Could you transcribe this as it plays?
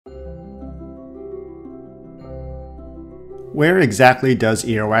Where exactly does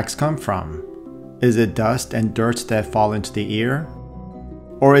earwax come from? Is it dust and dirt that fall into the ear?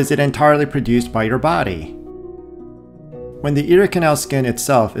 Or is it entirely produced by your body? When the ear canal skin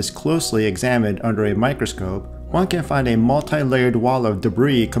itself is closely examined under a microscope, one can find a multi-layered wall of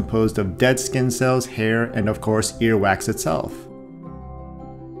debris composed of dead skin cells, hair, and of course earwax itself.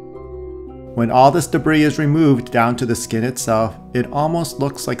 When all this debris is removed down to the skin itself, it almost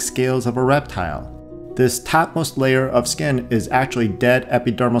looks like scales of a reptile. This topmost layer of skin is actually dead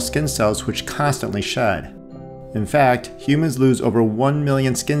epidermal skin cells which constantly shed. In fact, humans lose over 1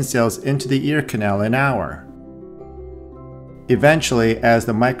 million skin cells into the ear canal an hour. Eventually, as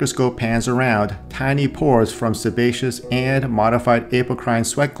the microscope pans around, tiny pores from sebaceous and modified apocrine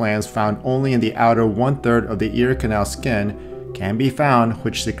sweat glands found only in the outer 1/3 of the ear canal skin can be found,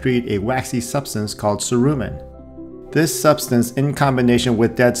 which secrete a waxy substance called cerumen. This substance, in combination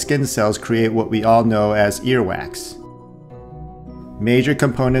with dead skin cells, create what we all know as earwax. Major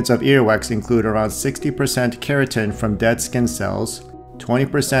components of earwax include around 60% keratin from dead skin cells,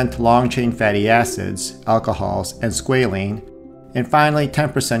 20% long-chain fatty acids, alcohols, and squalene, and finally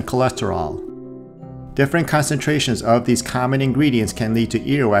 10% cholesterol. Different concentrations of these common ingredients can lead to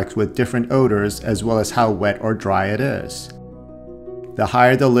earwax with different odors as well as how wet or dry it is. The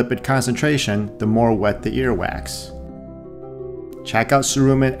higher the lipid concentration, the more wet the earwax. Check out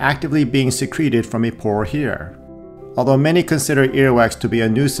cerumen actively being secreted from a pore here. Although many consider earwax to be a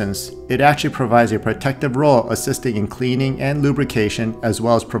nuisance, it actually provides a protective role assisting in cleaning and lubrication as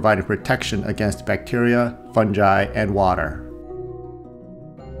well as providing protection against bacteria, fungi, and water.